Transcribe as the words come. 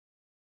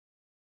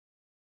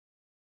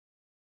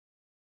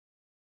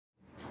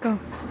Go.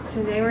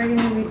 Today we're going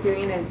to be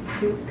doing a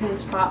 2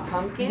 pinch pot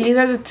pumpkin. These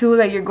are the tools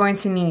that you're going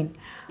to need.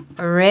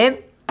 A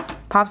rib,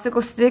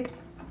 popsicle stick,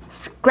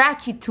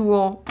 scratchy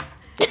tool,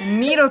 a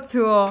needle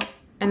tool,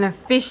 and a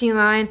fishing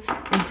line,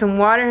 and some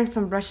water and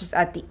some brushes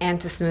at the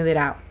end to smooth it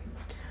out.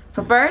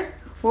 So first,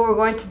 what we're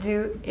going to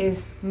do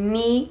is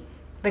knead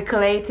the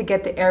clay to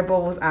get the air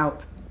bubbles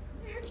out.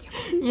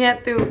 You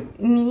have to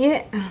knead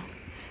it.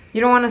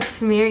 You don't want to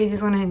smear, you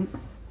just want to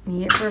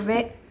knead it for a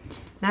bit.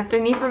 And after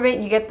knead for a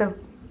bit, you get the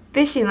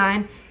fishing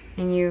line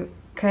and you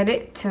cut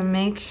it to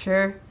make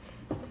sure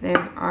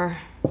there are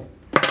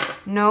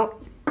no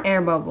air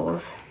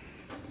bubbles.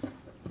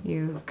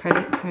 You cut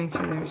it to make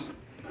sure there's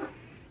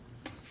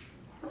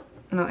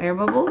no air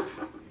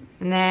bubbles,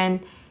 and then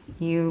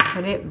you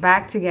put it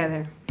back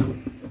together.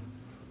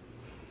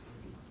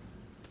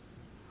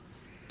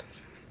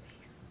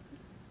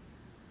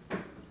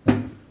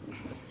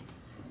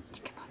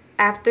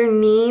 After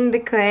kneading the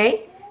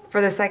clay for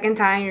the second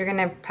time, you're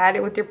gonna pat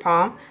it with your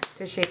palm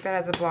to shape it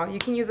as a ball. You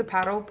can use a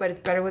paddle, but it's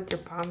better with your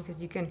palm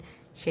because you can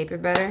shape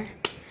it better.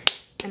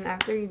 And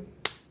after you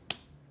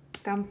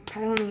done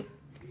paddling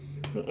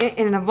it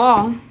in a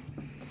ball,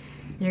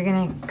 you're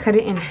gonna cut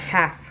it in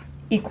half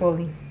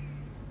equally.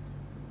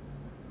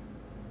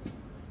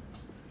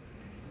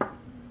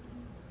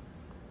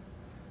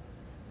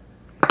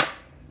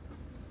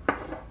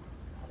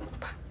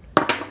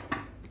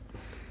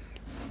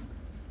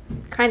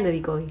 Kind of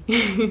equally.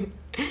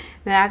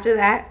 Then after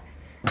that,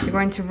 you're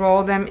going to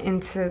roll them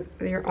into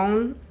their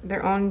own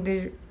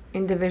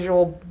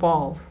individual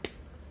balls.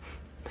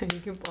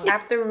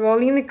 After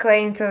rolling the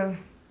clay into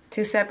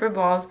 2 separate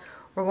balls,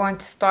 we're going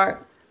to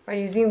start by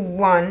using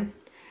one,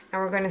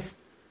 and we're going to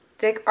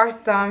stick our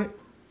thumb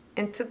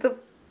into the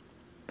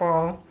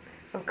ball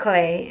of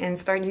clay and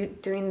start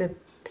doing the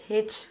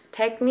pitch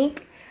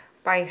technique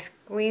by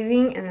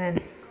squeezing and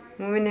then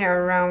moving it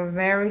around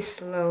very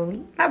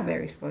slowly, not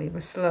very slowly,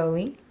 but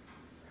slowly,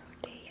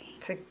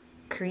 to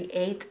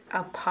create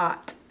a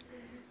pot.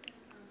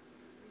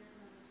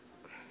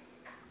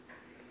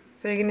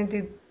 So you're going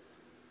to do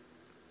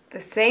the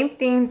same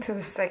thing to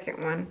the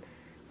second one,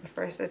 but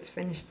first let's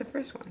finish the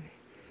first one.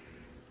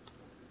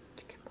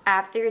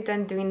 After you're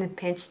done doing the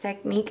pinch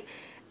technique,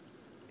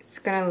 it's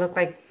going to look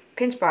like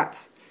pinch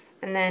pots.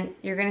 And then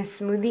you're going to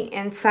smooth the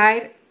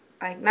inside,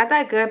 like not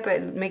that good,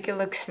 but make it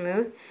look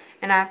smooth.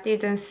 And after you're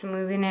done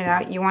smoothing it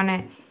out, you want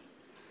to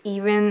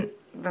even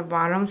the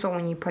bottom so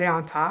when you put it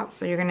on top.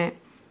 So you're going to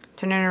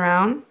turn it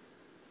around,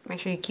 make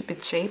sure you keep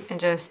its shape, and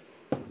just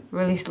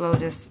really slow,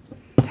 just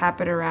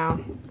tap it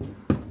around,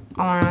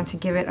 all around to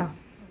give it a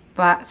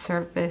flat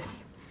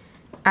surface.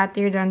 After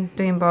you're done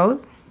doing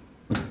both,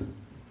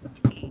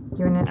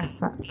 giving it a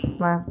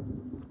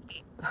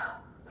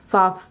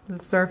soft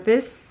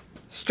surface,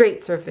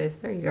 straight surface,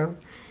 there you go.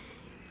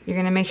 You're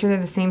going to make sure they're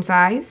the same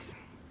size.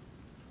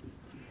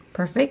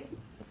 Perfect.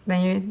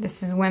 Then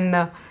this is when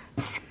the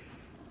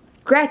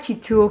scratchy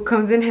tool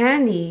comes in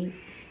handy.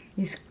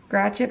 You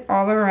scratch it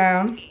all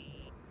around.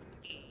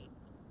 You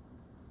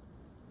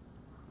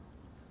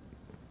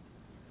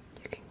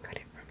can cut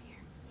it from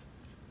here.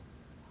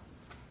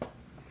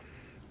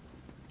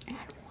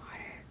 Add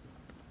water.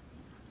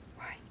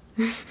 Why?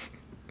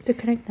 To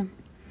connect them.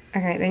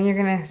 Okay, then you're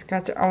going to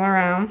scratch it all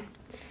around.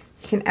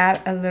 You can add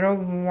a little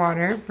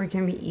water for it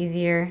can be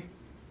easier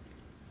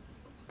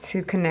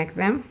to connect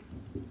them.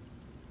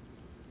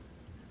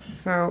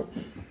 So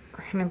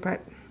we're going to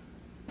put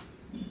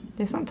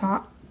this on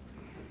top.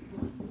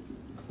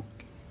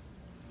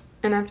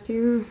 And after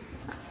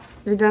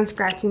you're done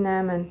scratching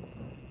them and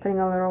putting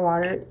a little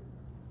water,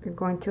 you're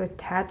going to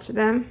attach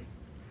them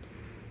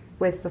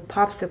with the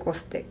popsicle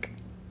stick.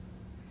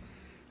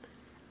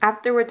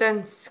 After we're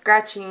done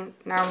scratching,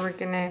 now we're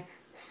going to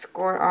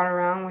score it all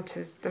around, which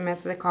is the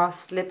method they call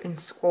slip and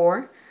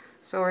score.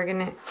 So we're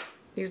going to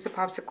use the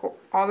popsicle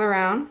all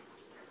around.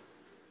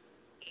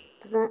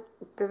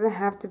 Doesn't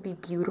have to be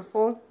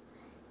beautiful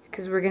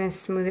because we're going to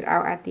smooth it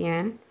out at the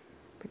end,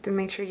 but to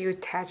make sure you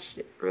attach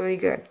it really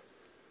good.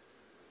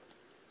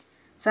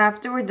 So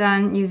after we're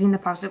done using the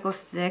popsicle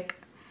stick,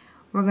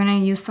 we're going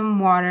to use some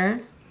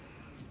water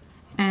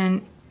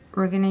and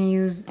we're going to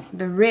use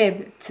the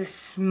rib to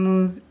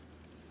smooth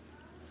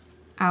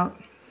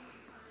out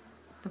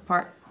the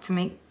part,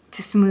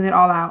 to smooth it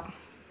all out,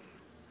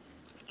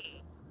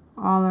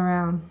 all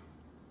around,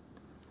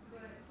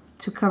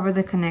 to cover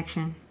the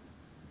connection.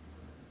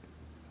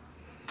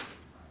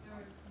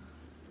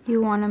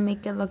 You want to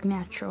make it look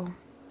natural.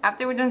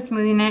 After we're done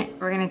smoothing it,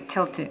 we're going to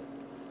tilt it.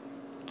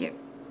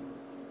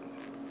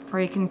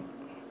 Where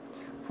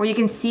you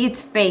can see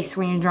its face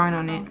when you're drawing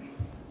on it.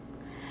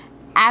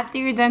 After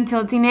you're done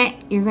tilting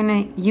it, you're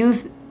going to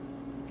use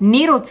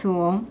needle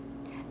tool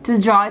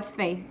to draw its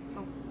face.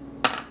 So,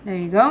 there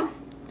you go.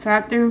 So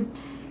after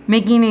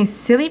making a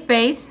silly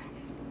face,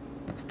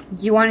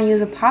 you want to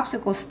use a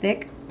popsicle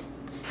stick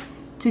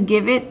to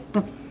give it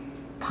the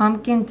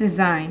pumpkin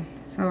design.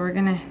 So we're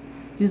going to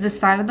use the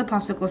side of the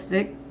popsicle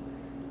stick,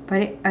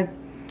 put it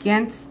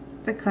against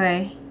the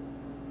clay,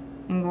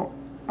 and go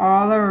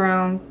all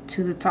around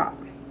to the top.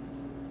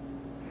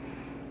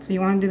 So you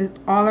want to do this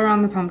all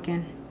around the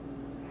pumpkin.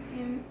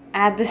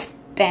 Add the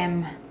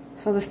stem.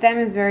 So the stem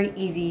is very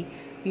easy.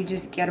 You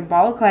just get a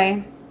ball of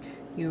clay,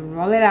 you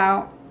roll it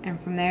out,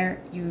 and from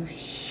there you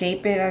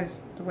shape it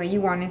as the way you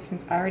want it,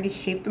 since I already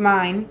shaped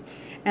mine.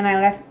 And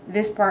I left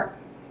this part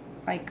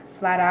like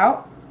flat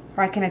out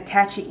so I can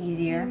attach it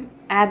easier.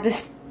 Add the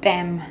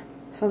stem.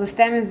 So the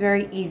stem is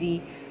very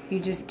easy. You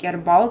just get a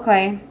ball of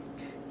clay,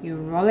 you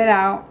roll it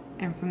out,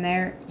 and from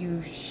there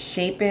you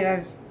shape it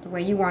as the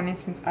way you want it,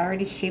 since I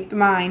already shaped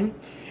mine.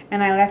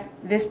 And I left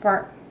this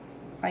part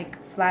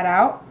like flat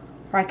out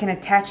so I can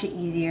attach it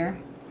easier.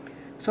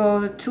 So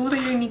the tools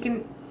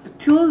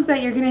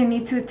that you're gonna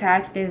need to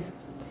attach is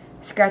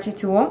scratchy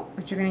tool,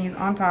 which you're gonna use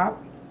on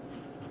top.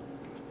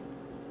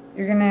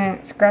 You're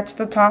gonna scratch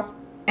the top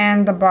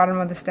and the bottom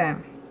of the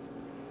stem.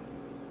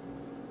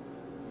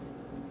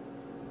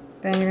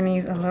 Then you're gonna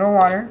use a little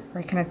water so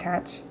you can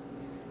attach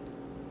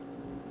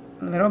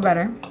a little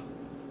better.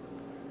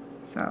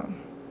 So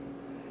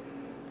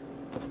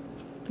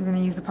you're gonna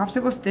use the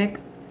popsicle stick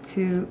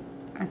to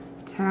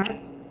attach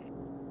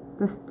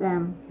the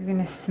stem. You're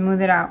gonna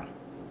smooth it out.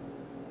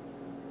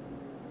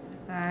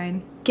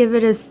 Side. Give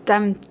it a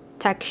stem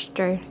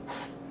texture.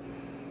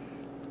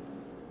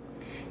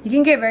 You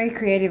can get very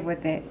creative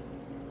with it,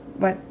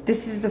 but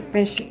this is the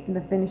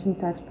finishing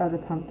touch of the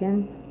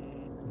pumpkin.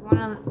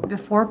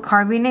 Before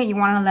carving it, you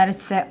want to let it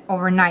set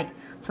overnight.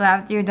 So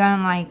after you're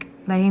done like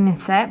letting it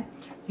set,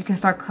 you can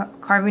start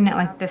carving it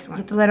like this one.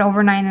 You have to let it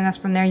overnight, and that's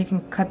from there you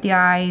can cut the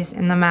eyes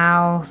and the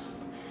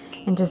mouth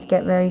and just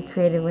get very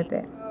creative with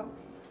it.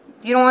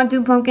 If you don't want to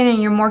do pumpkin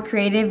and you're more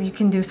creative, you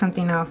can do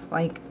something else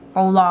like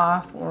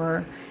Olaf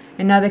or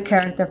another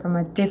character from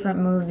a different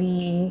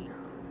movie,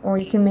 or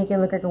you can make it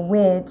look like a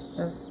witch.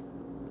 Just,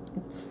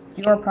 it's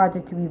your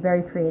project to be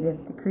very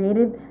creative. The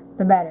creative,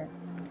 the better.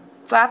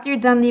 So after you're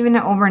done leaving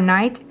it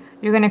overnight,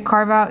 you're going to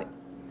carve out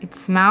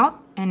its mouth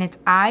and its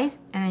eyes,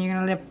 and then you're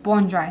going to let it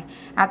bone dry.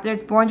 After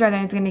it's bone dry,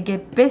 then it's going to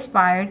get bisque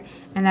fired,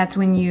 and that's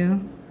when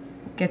you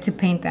get to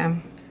paint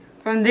them.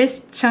 From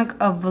this chunk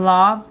of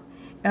blob,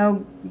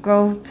 it'll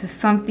go to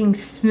something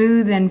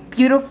smooth and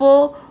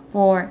beautiful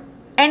for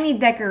any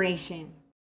decoration.